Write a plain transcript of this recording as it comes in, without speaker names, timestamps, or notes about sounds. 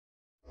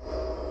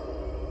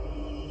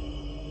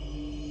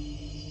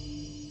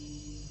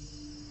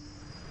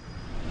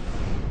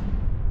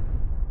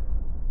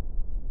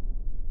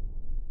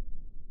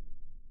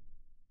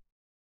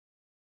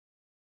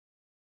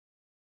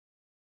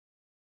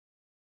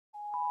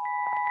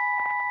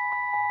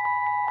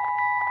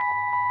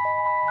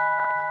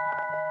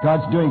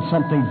God's doing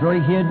something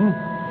very hidden.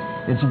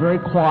 It's very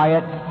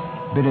quiet,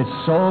 but it's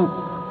so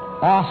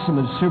awesome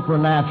and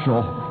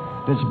supernatural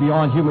that it's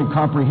beyond human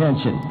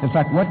comprehension. In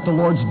fact, what the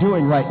Lord's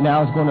doing right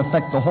now is going to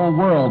affect the whole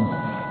world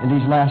in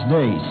these last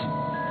days.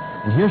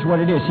 And here's what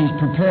it is. He's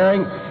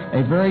preparing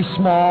a very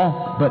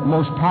small but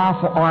most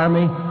powerful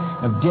army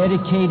of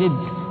dedicated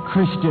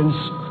Christians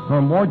who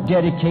are more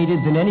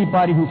dedicated than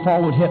anybody who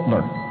followed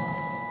Hitler.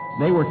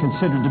 They were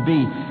considered to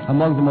be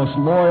among the most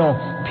loyal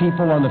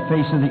people on the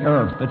face of the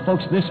earth. But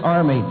folks, this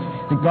army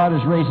that God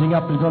is raising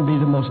up is going to be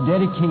the most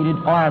dedicated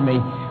army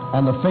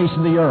on the face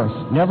of the earth.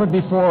 Never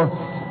before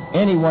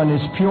anyone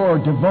is pure,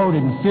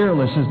 devoted, and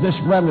fearless as this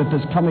remnant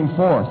that's coming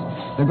forth.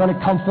 They're going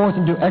to come forth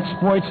and do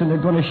exploits, and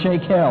they're going to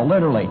shake hell,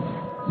 literally.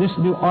 This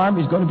new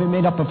army is going to be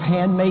made up of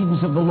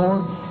handmaidens of the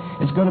Lord.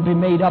 It's going to be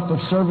made up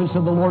of servants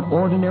of the Lord,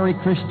 ordinary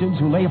Christians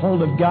who lay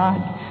hold of God,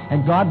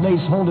 and God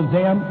lays hold of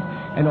them.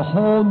 And a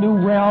whole new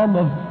realm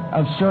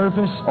of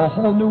service, a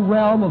whole new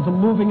realm of the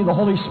moving of the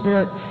Holy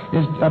Spirit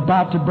is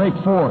about to break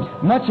forth.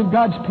 Much of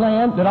God's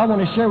plan that I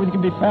want to share with you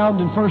can be found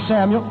in 1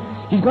 Samuel.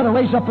 He's going to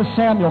raise up a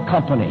Samuel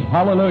company.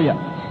 Hallelujah.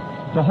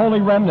 The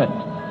Holy Remnant.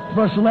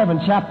 Verse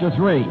 11, chapter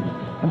 3.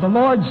 And the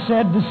Lord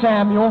said to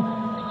Samuel,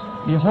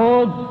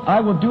 Behold,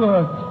 I will do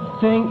a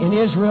thing in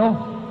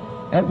Israel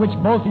at which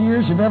both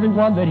ears of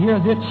everyone that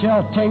heareth it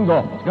shall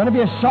tingle. It's going to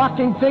be a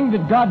shocking thing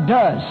that God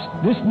does.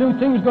 This new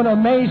thing is going to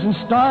amaze and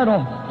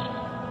startle.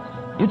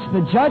 It's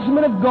the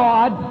judgment of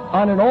God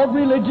on an old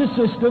religious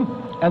system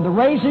and the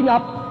raising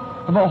up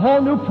of a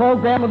whole new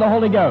program of the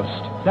Holy Ghost.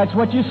 That's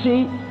what you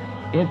see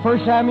in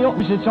 1 Samuel.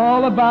 It's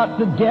all about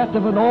the death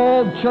of an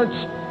old church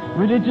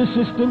religious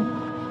system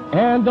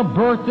and the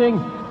birthing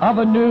of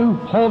a new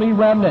holy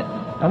remnant.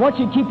 I want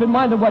you to keep in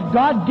mind that what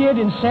God did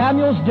in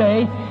Samuel's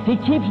day, He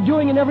keeps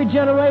doing in every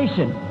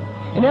generation.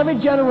 In every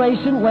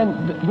generation,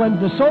 when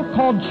the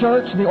so-called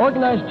church, the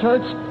organized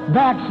church,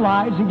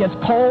 backslides and gets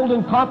cold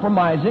and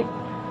compromising,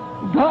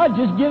 God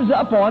just gives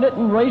up on it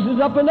and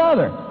raises up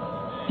another.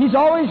 He's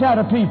always had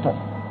a people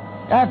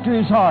after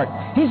His heart.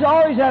 He's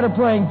always had a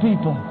praying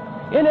people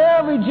in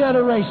every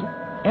generation.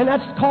 And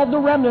that's called the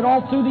remnant.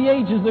 All through the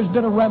ages, there's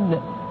been a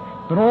remnant.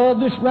 But all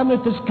this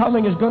remnant that's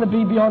coming is going to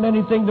be beyond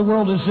anything the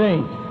world has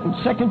seen. In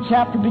the 2nd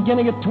chapter,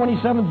 beginning at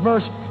 27th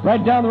verse,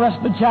 right down the rest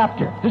of the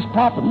chapter, this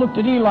prophet looked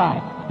at Eli,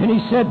 and he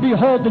said,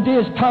 Behold, the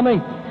day is coming.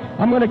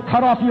 I'm going to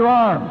cut off your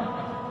arm.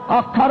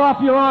 I'll cut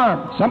off your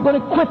arm. So I'm going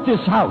to quit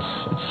this house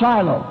at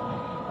Shiloh.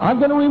 I'm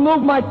going to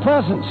remove my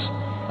presence.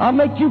 I'll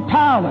make you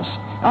powerless.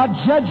 I'll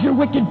judge your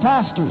wicked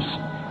pastors.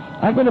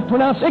 I'm going to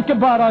pronounce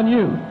Ichabod on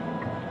you.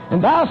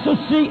 And thou shalt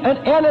see an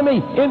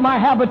enemy in my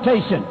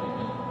habitation.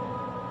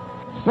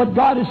 What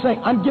God is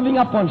saying, I'm giving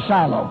up on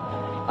Shiloh.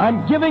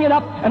 I'm giving it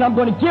up, and I'm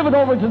going to give it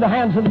over to the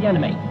hands of the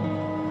enemy.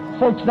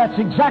 Folks, that's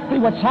exactly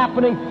what's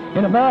happening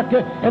in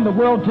America and the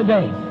world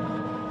today.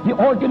 The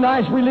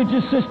organized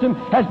religious system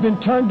has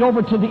been turned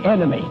over to the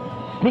enemy.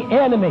 The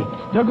enemy.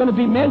 There are going to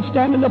be men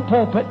standing in the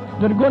pulpit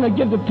that are going to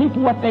give the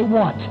people what they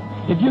want.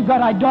 If you've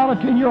got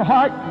idolatry in your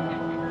heart,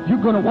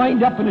 you're going to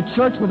wind up in a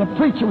church with a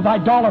preacher with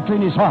idolatry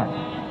in his heart.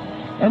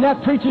 And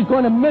that preacher's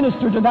going to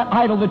minister to that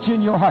idol that's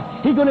in your heart.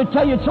 He's going to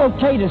tell you it's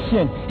okay to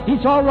sin.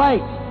 It's all right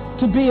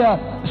to be a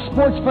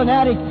sports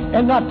fanatic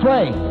and not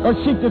pray or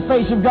seek the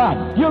face of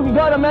God. You can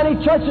go to many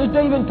churches,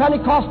 even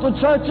Pentecostal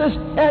churches,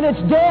 and it's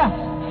death.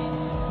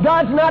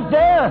 God's not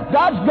there.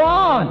 God's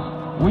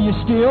gone. Will you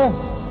steal,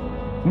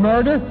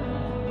 murder,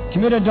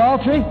 commit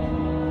adultery,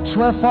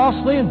 swear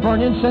falsely, and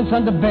burn incense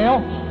unto Baal,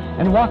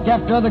 and walk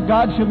after other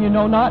gods whom you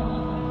know not,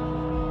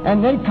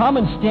 and then come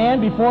and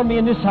stand before me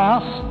in this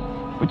house,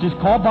 which is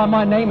called by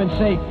my name, and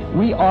say,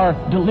 we are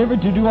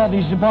delivered to do all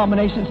these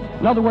abominations?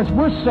 In other words,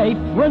 we're safe.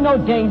 We're in no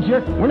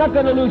danger. We're not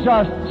going to lose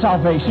our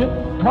salvation.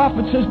 The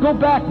prophet says, go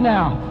back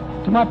now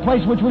to my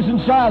place which was in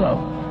Shiloh.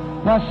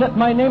 Now I set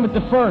my name at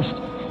the first,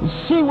 and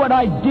see what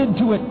I did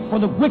to it for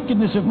the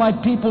wickedness of my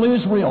people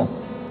Israel.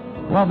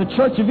 While the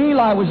church of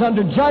Eli was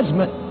under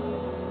judgment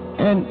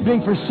and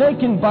being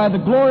forsaken by the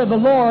glory of the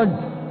Lord,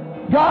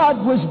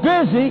 God was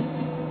busy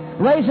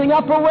raising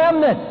up a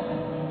remnant.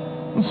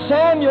 And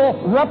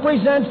Samuel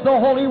represents the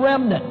Holy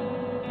Remnant.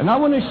 And I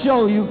want to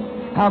show you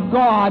how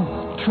God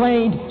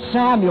trained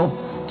Samuel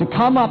to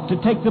come up to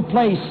take the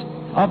place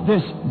of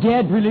this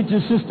dead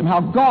religious system, how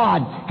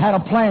God had a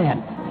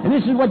plan. And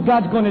this is what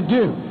God's going to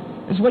do.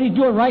 This is what He's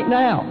doing right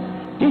now.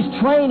 He's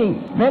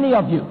training many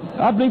of you.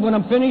 I believe when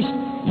I'm finished,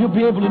 you'll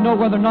be able to know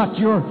whether or not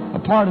you're a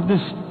part of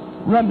this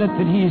remnant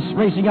that He's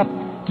raising up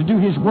to do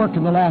His work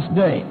in the last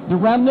day. The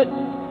remnant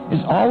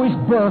is always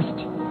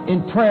birthed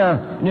in prayer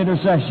and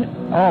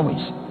intercession, always.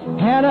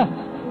 Hannah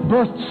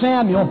birthed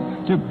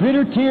Samuel through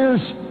bitter tears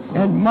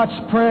and much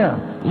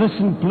prayer.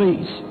 Listen,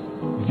 please.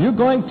 If you're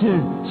going to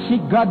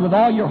seek God with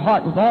all your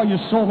heart, with all your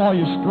soul, and all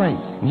your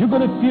strength, and you're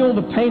going to feel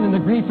the pain and the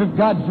grief of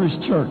God for His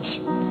church,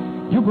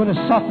 you're going to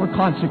suffer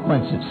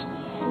consequences.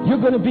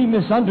 You're going to be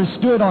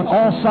misunderstood on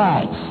all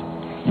sides.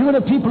 You're going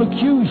to have people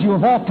accuse you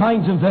of all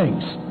kinds of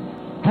things.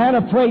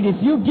 Hannah prayed,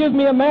 if you give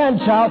me a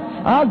man-child,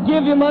 I'll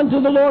give him unto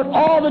the Lord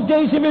all the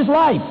days of his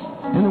life.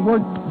 And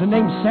the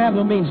name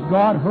Samuel means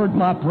God heard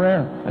my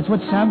prayer. That's what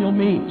Samuel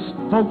means.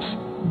 Folks,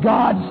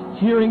 God's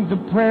hearing the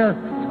prayer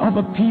of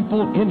a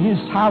people in his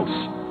house,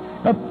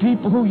 of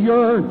people who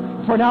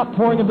yearn for an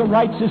outpouring of the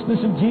righteousness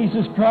of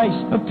Jesus Christ,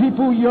 of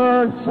people who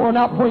yearn for an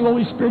outpouring of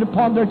the Holy Spirit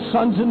upon their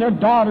sons and their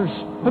daughters,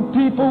 of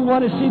people who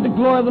want to see the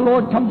glory of the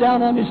Lord come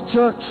down on his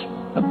church,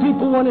 of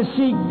people who want to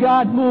see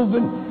God move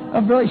in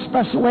a very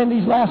special way in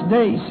these last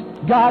days.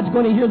 God's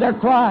going to hear their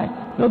cry.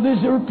 Now,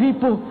 these are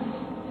people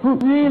who are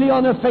really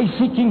on their face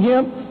seeking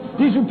him.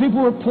 These are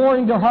people who are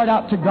pouring their heart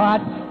out to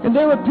God. And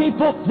there were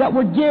people that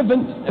were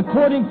given,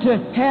 according to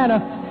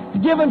Hannah,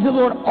 given to the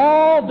Lord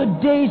all the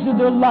days of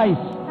their life.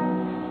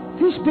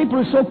 These people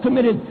are so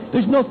committed,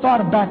 there's no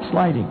thought of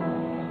backsliding.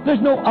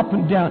 There's no up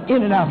and down,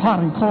 in and out, hot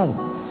and cold.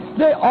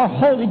 They are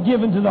wholly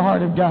given to the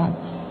heart of God.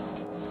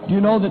 Do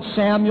you know that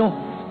Samuel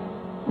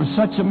was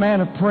such a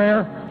man of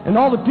prayer? And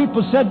all the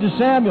people said to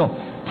Samuel,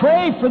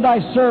 "Pray for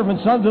thy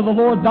servants unto the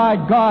Lord thy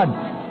God,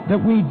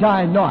 that we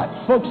die not."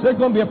 Folks, there's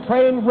going to be a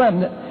praying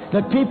remnant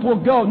that people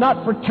will go,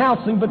 not for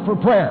counseling, but for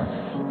prayer.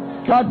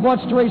 God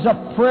wants to raise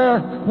up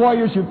prayer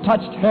warriors who've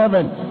touched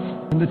heaven.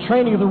 And the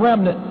training of the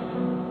remnant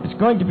is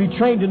going to be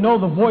trained to know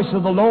the voice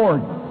of the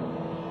Lord.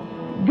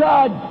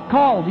 God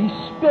called. He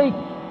spake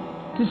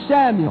to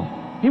Samuel.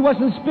 He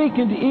wasn't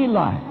speaking to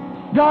Eli.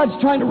 God's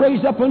trying to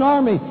raise up an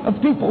army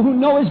of people who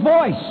know his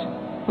voice,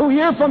 who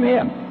hear from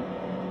him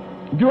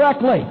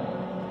directly.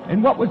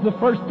 And what was the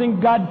first thing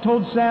God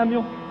told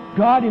Samuel?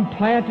 God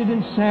implanted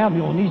in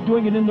Samuel, and he's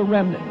doing it in the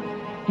remnant.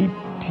 He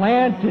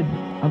planted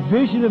a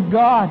vision of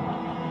God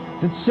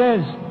that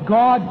says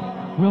God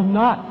will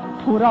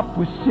not put up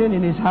with sin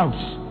in his house.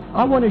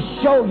 I want to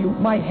show you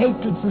my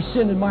hatred for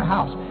sin in my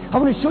house. I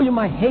want to show you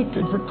my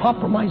hatred for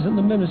compromise in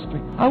the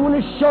ministry. I want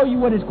to show you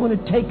what it's going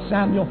to take,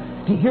 Samuel,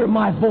 to hear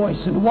my voice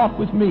and walk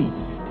with me.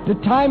 The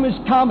time is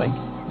coming.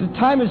 The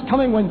time is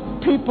coming when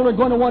people are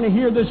going to want to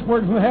hear this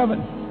word from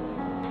heaven.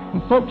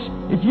 And folks,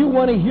 if you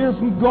want to hear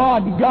from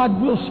God, God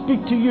will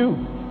speak to you.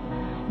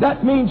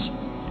 That means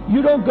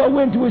you don't go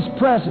into his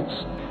presence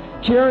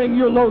carrying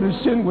your load of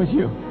sin with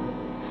you.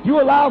 You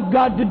allow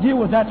God to deal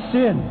with that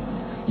sin.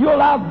 You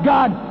allow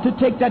God to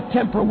take that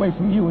temper away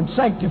from you and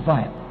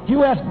sanctify it.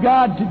 You ask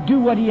God to do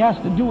what he has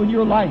to do in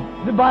your life.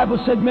 The Bible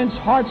said men's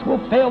hearts will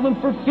fail them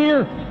for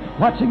fear,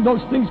 watching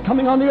those things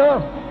coming on the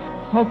earth.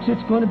 Folks,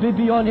 it's going to be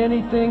beyond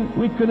anything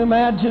we could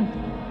imagine.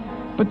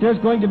 But there's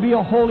going to be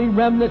a holy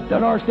remnant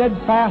that are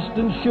steadfast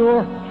and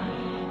sure,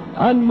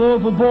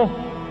 unmovable.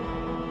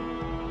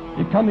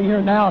 You're coming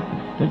here now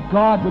that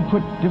God would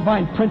put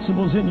divine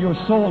principles in your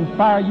soul and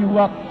fire you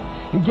up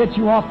and get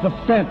you off the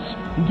fence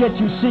and get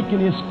you seeking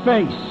his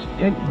face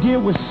and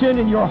deal with sin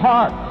in your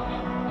heart.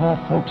 Oh,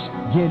 folks,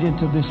 get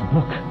into this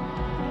book.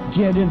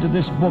 Get into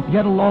this book.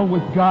 Get along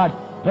with God.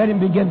 Let him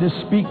begin to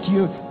speak to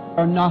you.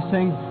 Are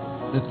nothing,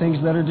 the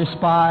things that are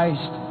despised,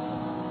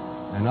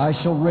 and I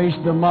shall raise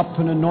them up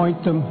and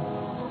anoint them.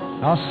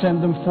 I'll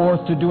send them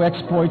forth to do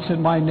exploits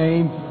in my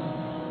name.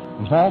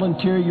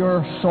 Volunteer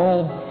your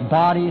soul,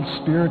 body, and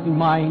spirit and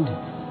mind,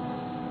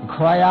 and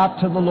cry out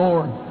to the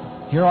Lord,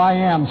 "Here I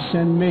am,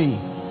 send me."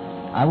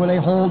 I will lay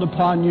hold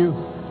upon you,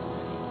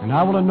 and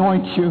I will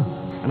anoint you,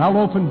 and I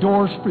will open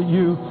doors for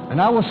you,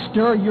 and I will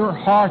stir your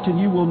heart, and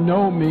you will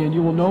know me, and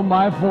you will know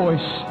my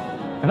voice,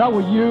 and I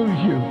will use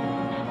you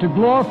to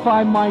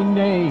glorify my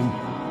name.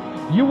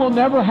 You will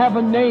never have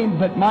a name,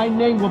 but my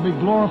name will be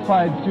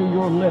glorified through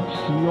your lips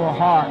and your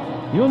heart.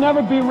 You'll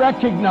never be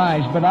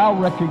recognized, but I'll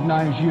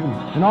recognize you.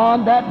 And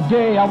on that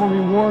day I will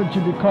reward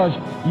you because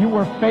you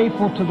were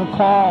faithful to the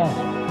call.